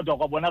kodwa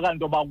kwabonakala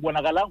into yoba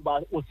kubonakalanga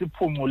uba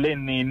usiphungule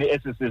nini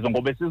esi sizo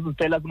ngoba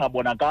sisiphela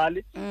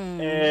singabonakali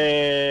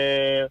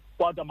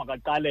kodwa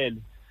makaqalele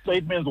so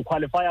it means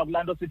uqualifya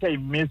kulaa nto sithe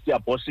yi-missed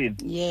abortion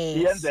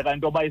iyenzeka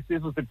into yoba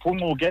isisu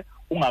siphuncuke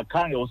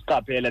ungakhange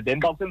usiqaphele then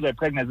xa kusenziwa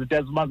i-pregnancy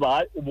test umazi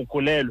hayi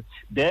ubukhulelwe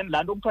then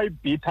laa nto kuthiwa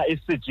ibhitha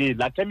ECG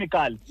laa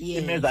chemical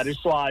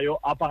imezarishwayo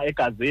apha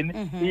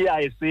egazini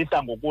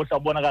iyayisihla ngokuhla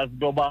ubonakalisa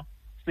into yoba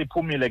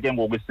siphumile ke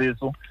ngoku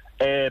isisu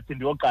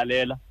phinde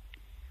yoqalela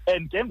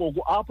and ke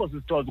ngoku apho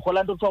Sisithozi kho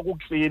laa nto kuthiwa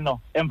kuklino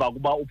emva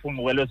kuba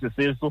uphungukelwe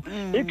sisisu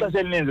ixesha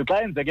elininzi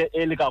xa yenzeke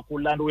eli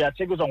kakhulu laa nto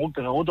uyatshekiswa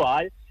ngugqirha ukuthi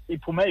hayi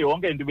iphume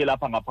yonke into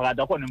ibelapha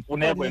ngaphakathi akho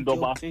nemfuneko into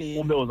yoba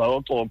ube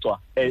uzayococwa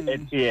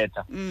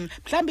etheatre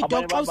mhlawumbi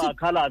doc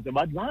bakhalaze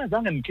bathi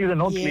zange ndikhile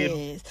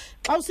noklino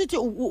xa usithi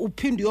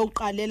uphinde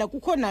uyoqalela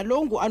kukho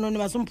nalo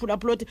ngu-anonymous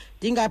umphulaphula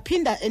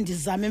ndingaphinda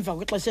endizame emva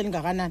kwexesha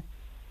elingakanani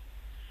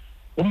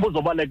umbuzo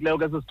obalulekileyo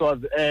ke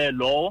Sisithozi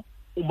lo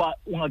uba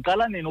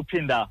ungaqala nini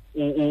uphinda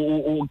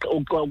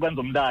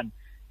ukwenza umntana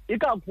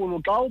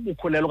ikakhulu xa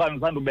ubukhulelwe okanye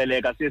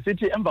usandubeleka siye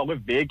sithi emva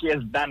kweveki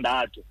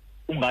ezintandathu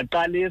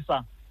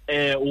ungaqalisa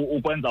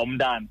ukwenza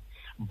umntana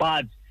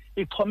but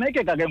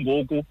ixhomekeka ke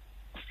ngoku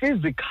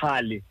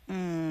physically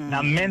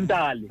na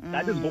mentally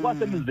that is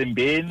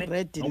ngokwasemzimbeni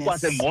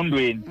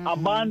nokwasengqondweni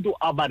abantu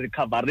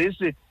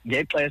abarecoverisi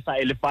ngexesha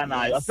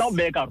elifanayo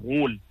asawubeka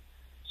rule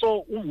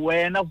so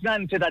wena kufuneka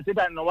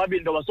nithethathethane nobabini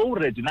into yoba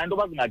sowuredi na into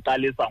yoba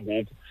zingaqalisa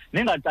ngoku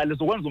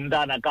ningaqalisa ukwenza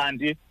umntana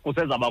kanti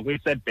kusezaba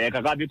kwi-setback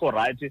akabikho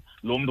right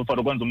lo muntu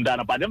ufuna ukwenza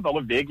umntana, but emva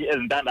kweveki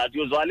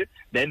ezintandathu usually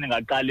then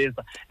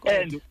ningaqalisa.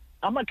 And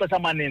amaxesha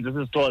amaninzi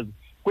sisithozi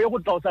kuye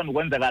kuthi xa usanda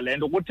ukwenzeka le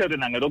nto kuthethwe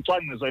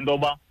nangelocwangciso into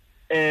yoba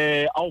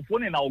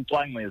awufuni na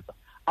ucwangcisa.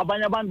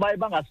 Abanye abantu baye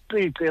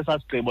bangasiqiqi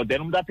esasigqibo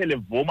then umntu aphele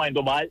vuma into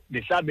yoba hayi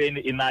ndihlabeni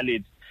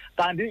inaliti,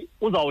 kanti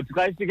uzawuthi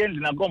xa ifika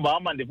endlini akomba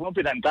hamba ndifuna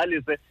uphinda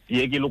ndiqalise,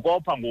 yekile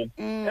ukopha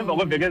ngoku. Emva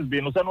kweveki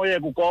ezibini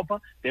usenoyeka ukopha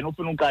then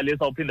ufuna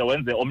uqalisa uphinde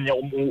wenze omnye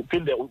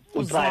uphinde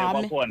utraye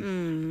kwakhona.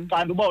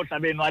 Kanti uba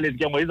uhlabe inaliti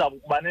ke ngoku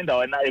izawuba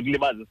nendawo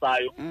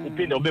ekulibazisayo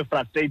uphinde ube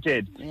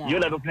frustrated. Yiyo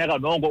le nto funeka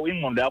noko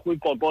ingqondo yakho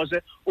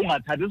uyiqoqoshe,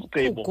 ungathathi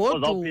isigqibo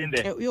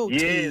ozawuphinde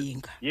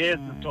yes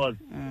Sithozi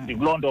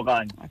ndikuloo nto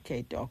kanye.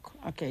 Okay doc.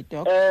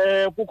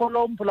 Kukho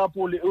lo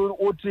mphulaphuli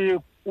uthi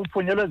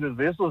uphunyelwe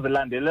zizisu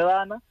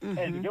zilandelelana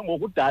and ke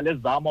ngokudala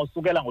ezama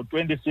usukela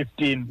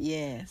ngo-2015.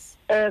 Yes.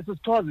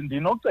 Sisithozi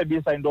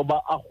ndinokucebisa into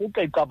yoba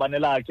arhuqe iqabane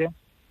lakhe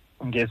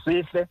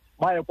ngesihle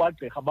baye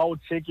kwagqirha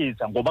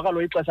bawutshekisa, ngoba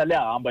kaloku ixesha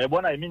liyahamba.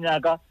 Yabona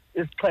iminyaka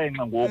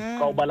 7 ngoku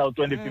xa ubala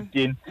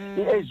u-2015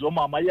 i-age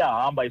yomama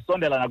iyahamba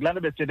isondela nakulaa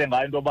nto besithethe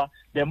ngayo into yoba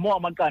the more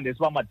amaqanda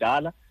esiba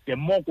madala the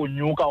more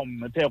kunyuka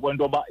umngcipheko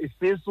into yoba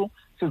isisu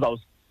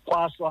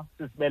sizawuqwashwa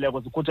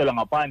sisibeleko sikhutshelwe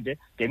ngaphandle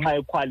ngenxa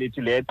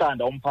yequality le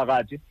yeqanda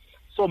umphakathi.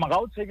 So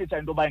makawutshekisha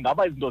into yoba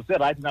ingaba izinto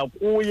ziserayithi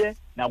nakuye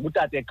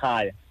nakutata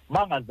ekhaya,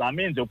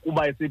 bangazami nje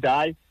kuba esithi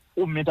hayi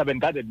umitha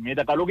bendikade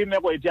ndimitha. Kaloku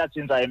imeko ethu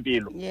iyatshintsha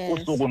empilo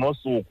usuku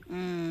nosuku.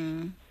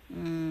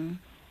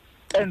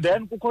 And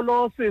then kukho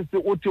lo sisi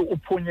uthi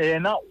uphunywe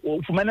yena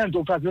ufumene into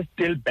kuthiwa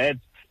zi-still bed,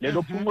 le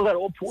nto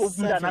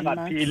umntana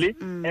angaphili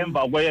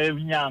emva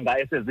kwenyanga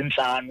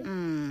esezintlanu.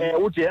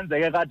 Uthi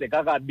yenzeke kade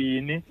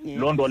kakabini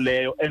loo nto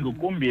leyo and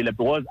uqumbile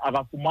because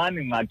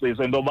akafumani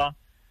ngcaciso into yoba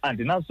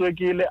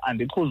andinaswekile,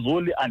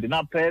 andichuzuli,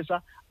 andinapressure,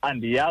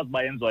 andiyazi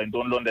uba yenziwa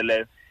yintoni loo nto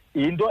leyo.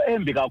 Yinto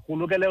embi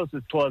kakhulu ke leyo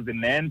sisithozi,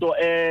 nento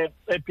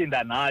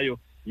ephinda nayo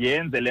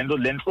yenze le nto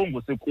le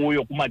ntlungu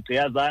sikuyo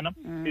kumagqiyazana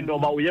into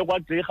yoba uye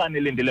kwagqirha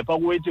nilindele phaa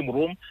ku-waiting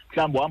room,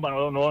 mhlawumbi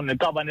uhamba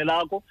neqabane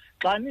lakho.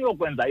 Xa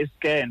niyokwenza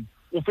iscan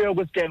ufike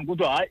kwiscan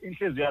kuthiwa hayi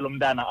intliziyo yalo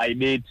mntana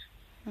ayibethi.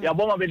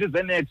 Yabona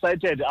betize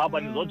ne-excited apha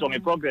nizojonga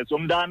iprogress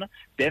yomntana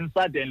then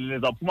suddenly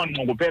nizawuphuma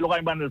nqongophela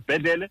okanye uba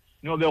nezibhedlele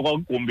niyobekwa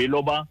kwigumbi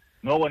loba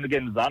noko ndike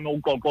ndizame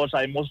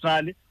ukuqoqosha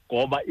emotionally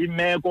ngoba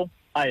imeko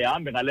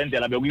ayihambi ngale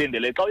ndlela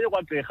bekulindele. Xa uye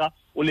kwagqirha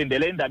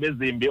ulindele iindaba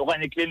ezimbi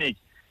okanye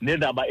ekliniki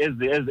neendaba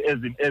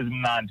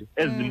ezimnandi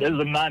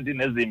ezimnandi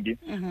nezimbi.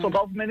 So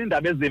xa ufumene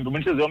iindaba ezimbi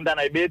intliziyo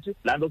yomntana ayibethi,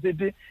 laa nto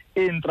sithi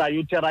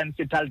intrauterine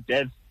fetal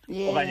death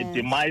okanye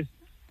demise,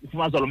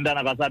 ufumanisa lo mntana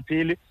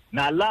akasaphili.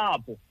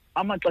 Nalapho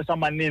amaxesha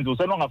amaninzi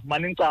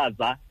usenongafumani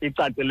inkcaza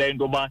icacileyo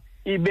into yoba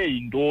ibe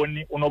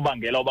yintoni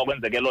unobangela uba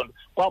kwenzeke loo nto.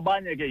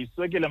 Kwabanye ke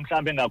yiswekile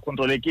mhlawumbi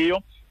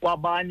engakhontrolekiyo,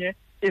 kwabanye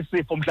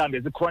isifo mhlawumbi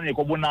esi-chronic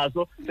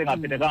obunaso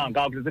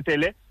singaphindekanga kakuhle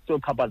sithele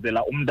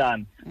siyochaphazela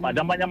umntana. But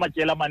amanye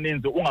amatyeli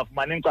amaninzi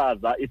ungafumani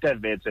inkcaza ithe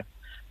vetshe.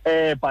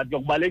 But ke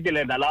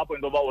kubalulekile nalapho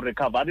into yoba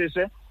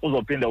urekhavarishe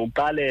uzophinde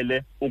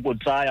uqalele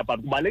ukutraya, but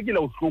kubalulekile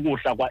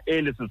uhlukuhla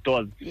kwa-early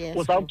sisithozi.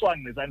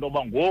 Usawucwangcisa into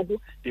yoba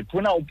ngoku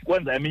ndifuna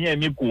ukwenza eminye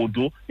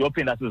imigudu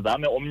yophinda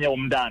sizame omnye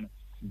umntana,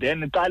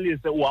 then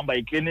qalise uhamba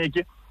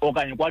ikliniki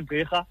okanye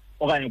kwagqirha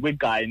okanye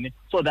kwigayini,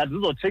 so that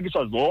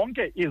zizotshekishwa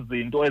zonke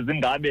izinto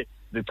ezingabe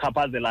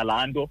zichaphazela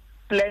laa nto.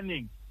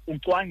 Planning,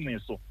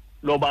 ucwangciso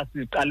loba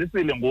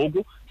siqalisile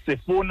ngoku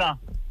sifuna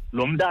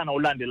lo mntana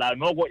ulandelayo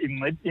noko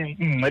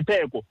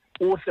ingcipheko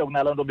uhle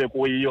kunalaa nto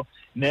bekuyiyo.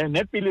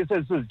 Neepilisi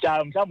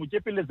ezisizityayo mhlawumbi utye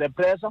iipilisi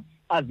zepressure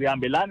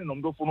azihambelani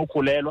nomntu ofuna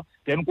ukhulelwa,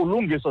 then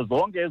kulungiswe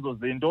zonke ezo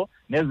zinto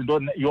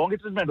nezinto, yonke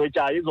itreatment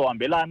oyityayo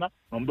izohambelana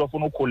nomntu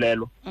ofuna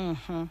ukhulelwa.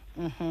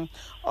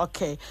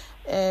 Okay.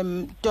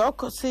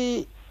 Doc,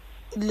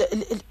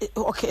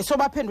 okay, so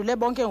baphendule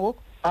bonke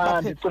ngoku?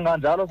 Ndicinga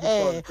njalo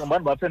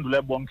sibani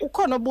baphendule bonke.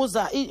 Ukhona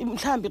obuza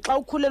mhlawumbi xa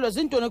ukhulelwe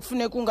zintoni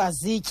ekufuneka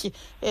ungazityi,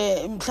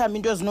 mhlawumbi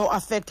into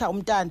ezino-affecta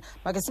umntana.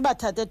 Makhe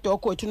sibathathe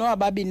doc wethu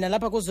nowababini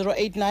nalapha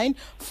ku-089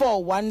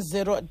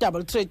 410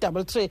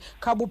 3333.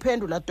 Khaba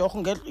uphendula doc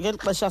ngeli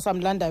xesha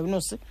samlandayo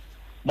unosi.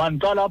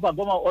 Mandiqala apha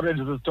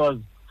koma-orange stores.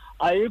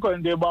 Ayikho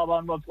into yoba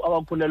abantu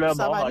abakhulelweyo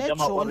bangatya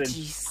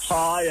ama-orange.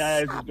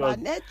 Hayi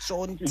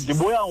sisithozi.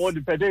 Ndibuya ngo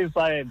ndiphethe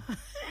isayensi.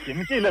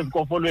 Ndimtyile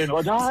ezikofolweni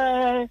wathi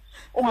hayi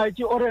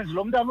ungayityi orange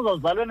lo mntana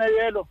uzawuzalwe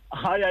neyelo.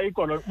 Hayi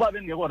ayikho loo nto. Uba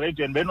bendingekho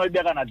radiant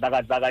benoyibeka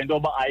nadlakadlaka into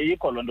yoba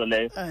ayikho loo nto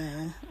leyo.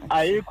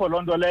 Ayikho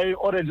loo nto leyo.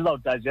 Orange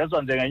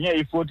izawudigesthwa njengenye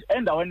ifruit.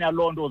 Endaweni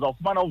yaloo nto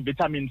uzawufumana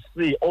uvitamin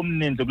C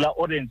omninzi kulaa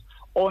orange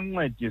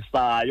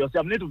oncedisayo.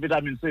 Siyamnida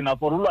uvitamin C na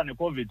for ulwa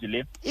neCovid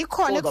le.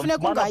 Ikhona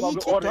ekufuneka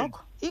ungayityi doc?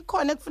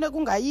 Ikhona ekufuneka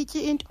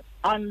ungayityi into?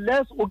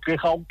 Unless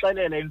ugqirha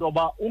ukuxelele into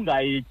yoba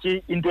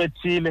ungayityi into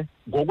ethile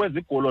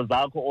ngokwezigulo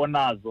zakho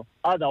onazo,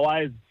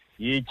 otherwise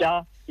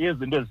yitya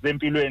izinto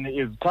ezisempilweni,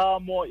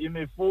 iziqhamo,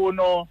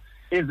 imifuno,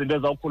 izinto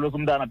ezawukhulisa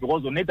umntana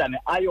because unida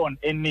ne-iron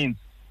eninzi.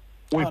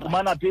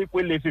 Uyifumana phi?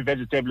 Kwii-leafy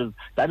vegetables,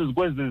 that is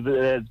kwezi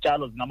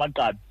zityalo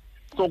zinamagqabi.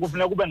 So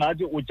kufuneka ube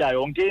ngathi utya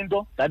yonke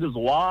into, that is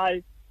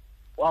why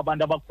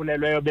abantu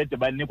abakhulelweyo bede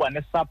banikwa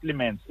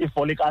ne-supplements,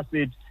 i-folic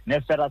acid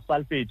ne-ferrous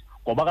sulfate,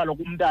 ngoba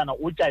kaloku umntana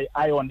utya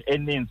i-iron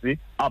eninzi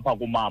apha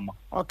kumama.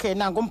 Okay,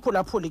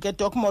 nangumphulaphuli ke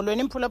Doc,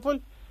 molweni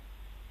mphulaphuli.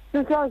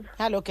 Sisaz.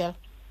 Hello girl.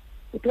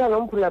 Uthina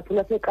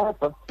nomphulaphula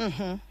seKapa.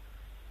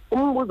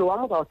 Umbuzo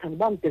wami uzawuthanda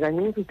uba mde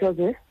kancinci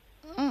Sisaz.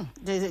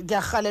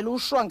 Ndiyarhalela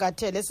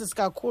ushwangathele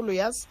sisikakhulu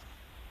yazi.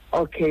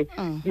 Okay.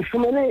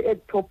 Ndifumene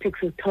ectopic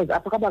Sisaz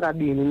apha kaba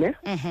kabini ne.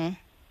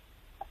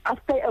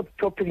 After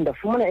ectopic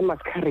ndafumana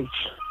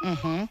i-miscarriage.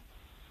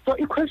 So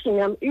i-question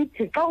yam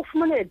ithi xa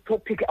ufumane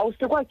ectopic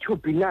awusekwa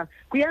tube na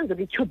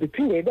kuyenzeka itube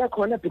iphinde ibe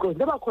khona because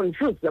ndaba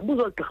confused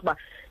ndabuza oogqirha uba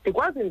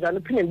ndikwazi njani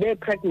uphinde ndibe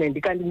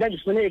pregnant kanti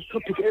ndandifumene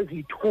ectopic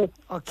ezi-2.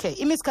 Okay,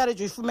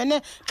 i-miscarriage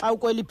uyifumene xa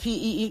ukweliphi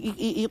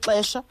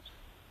ixesha?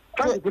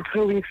 Xa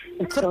ndiku-3 weeks.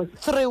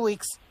 3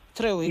 weeks.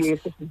 3 weeks. Yes.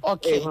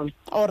 Okay.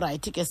 All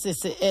right ke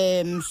sisi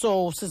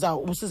so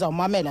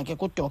sizawumamela ke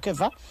kuDoc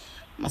eva.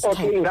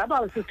 Okay,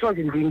 ngaba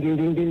sithoze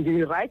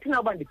ndi right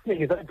now uba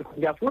ndiphinde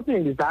ndiyafuna ukuthi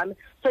ndizame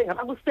so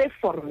ingaba ku-safe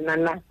for mna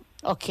na.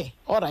 Okay,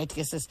 all right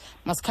ke sisi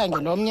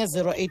masikhangele omnye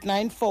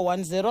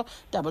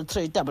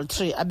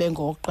 0894103333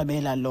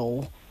 abengokugqibela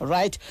lowo.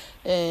 Right,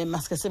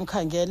 masike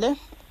simkhangele.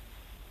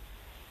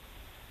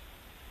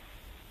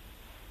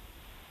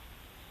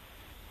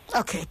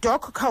 Okay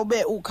Doc,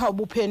 khawube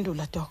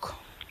uphendula Doc.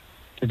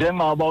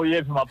 Njengaba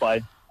uyephi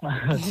mabhayi?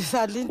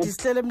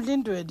 Ndisihlele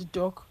emlindweni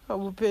Doc,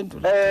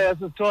 khawuphendula.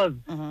 Sithoze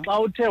xa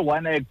uthe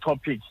wana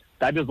ectopic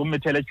that is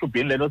umithele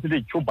etubini lento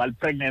sithi tubal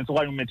pregnancy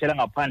okanye umithele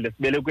ngaphandle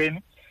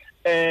esibelekweni.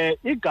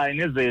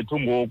 Iigayini zethu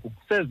ngoku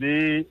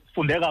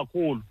sezifunde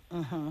kakhulu,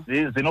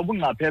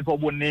 zinobungcaphephe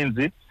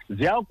obuninzi,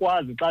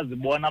 ziyakwazi xa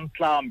zibona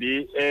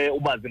mhlambi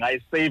uba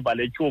zingayiseva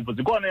le tube.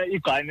 Zikhona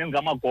iigayini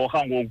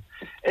ezingamagorha ngoku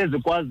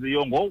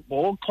ezikwaziyo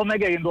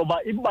ngokuxhomekeka into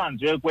yoba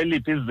ibanjwe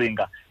kweliphi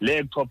izinga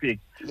le-ectopic.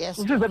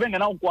 Usize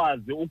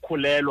bengenawukwazi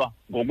ukhulelwa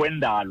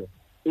ngokwendalo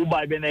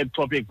uba ibe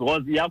ne-ectopic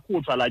because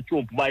iyakhutshwa laa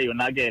tube uba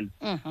yonakele,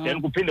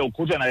 then kuphinde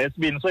kukhutshwe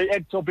nalesibini. So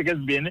i-ectopic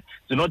ezibini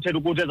zinothetha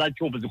ukuthi ezaa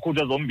tube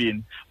zikhutshwe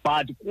zombini,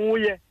 but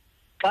kuye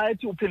xa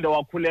ethi uphinde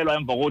wakhulelwa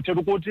emva kothetha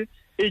ukuthi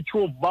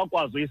i-tube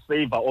bakwazi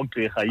uyiseva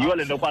oogqirha. Yiyo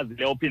le nto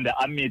okwazileyo uphinde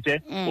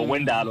amithe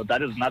ngokwendalo,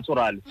 that is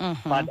natural.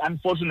 But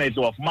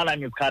unfortunately wafumana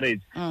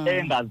miscarriage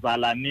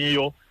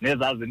engazalaniyo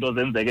nezaa zinto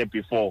zenzeke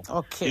before.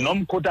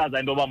 Ndinomkhuthaza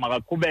into yoba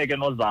makaqhubeke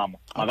nozama,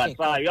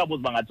 makatraye.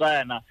 Uyabuza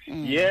bangatraya na?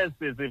 Yes,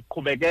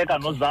 siqhubekeka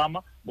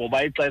nozama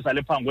ngoba ixesha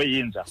liphangwe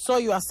yinja. So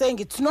you are saying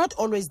it's not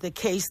always the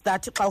case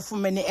that xa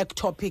ufumene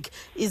ectopic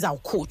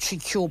izawukhutshwa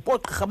itube.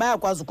 Oogqirha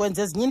bayakwazi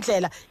ukwenza ezinye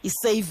indlela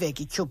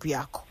iseyiveke itube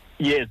yakho.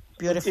 Yes.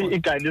 Beautiful.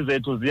 Iigayini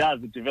zethu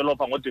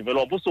ziyazidevelopa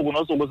ngodevelopa usuku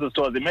nosuku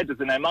sisithoze.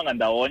 Imedicine ayimanga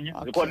ndawonye.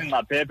 Zikhona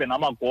ingcaphephe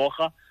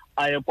namagorha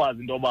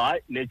ayekwazi into yoba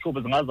hayi le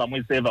tube zingazama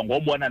uyiseva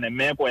ngobona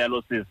nemeko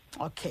yalo sisi.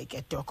 Okay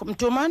ke Doc.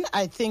 Mtumane,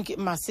 I think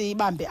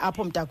masiyibambe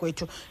apho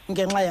mntakwethu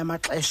ngenxa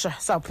yamaxesha.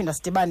 Sawuphinda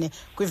sidibane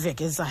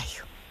kwiveki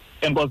ezayo.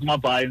 Enkosi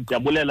mabhayi,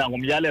 ndiyabulela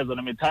ngomyalezo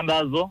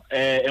nemithandazo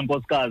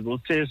enkosikazi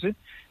uSitheshi.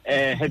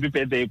 Happy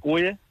birthday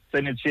kuye.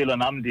 Senitshilo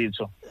nam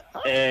nditsho.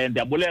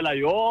 Ndiyabulela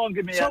yonke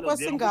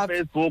imiyalezo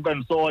Facebook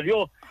and so on.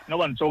 Yo,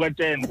 noba nditsho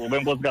ke-10 ngoku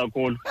enkosi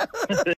kakhulu.